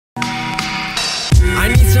I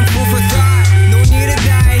need some food for thought, no need to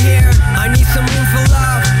die here. I need some room for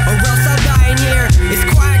love, or else I'll die in here. It's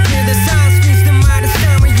quiet, clear, the sound speaks to my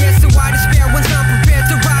discernment. Yes, so I despair once I'm prepared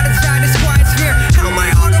to ride inside this quiet sphere. How my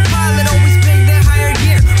autopilot always pick the higher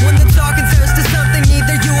gear. When the talking turns to something,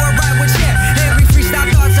 either you or I would share. Every freestyle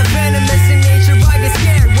thoughts are venomous in nature, I get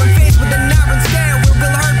scared. When faced with an iron stare, we will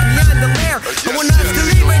hurt beyond the lair. I want us to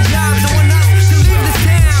leave our jobs, I want us to leave this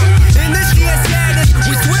town. In this sea of sadness,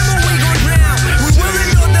 we swim or we gon' drown. We will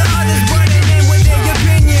ignore the others, burning in with their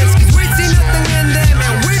opinions, cause we see nothing in them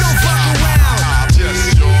and we don't fuck around. Yes,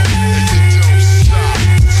 yo, and you don't stop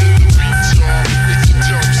till the beat drop, and you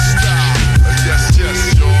don't stop. Yes, yes,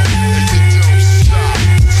 yo, and you don't stop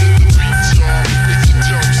till the beat drop, and you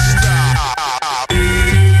don't stop.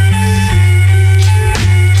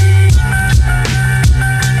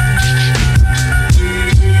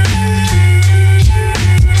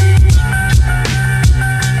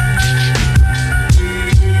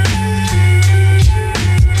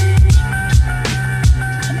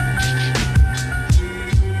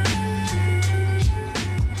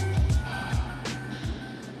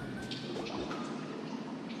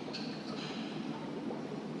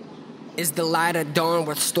 Is the light of dawn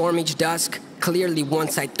worth storm each dusk? Clearly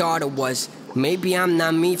once I thought it was. Maybe I'm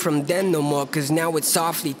not me from then no more, cause now it's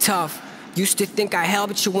awfully tough. Used to think I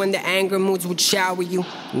helped you when the anger moods would shower you.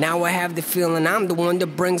 Now I have the feeling I'm the one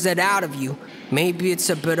that brings it out of you. Maybe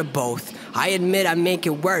it's a bit of both. I admit I make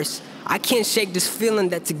it worse. I can't shake this feeling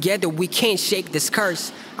that together we can't shake this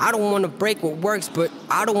curse. I don't wanna break what works, but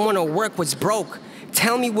I don't wanna work what's broke.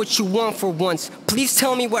 Tell me what you want for once. Please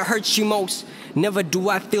tell me what hurts you most. Never do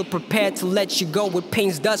I feel prepared to let you go with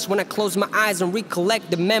pain's dust when I close my eyes and recollect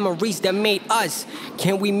the memories that made us.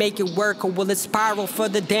 Can we make it work or will it spiral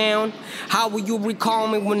further down? How will you recall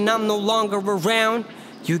me when I'm no longer around?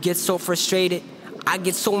 You get so frustrated, I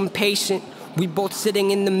get so impatient. We both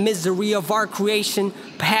sitting in the misery of our creation.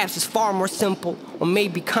 Perhaps it's far more simple or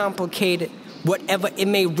maybe complicated. Whatever it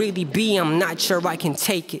may really be, I'm not sure I can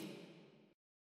take it.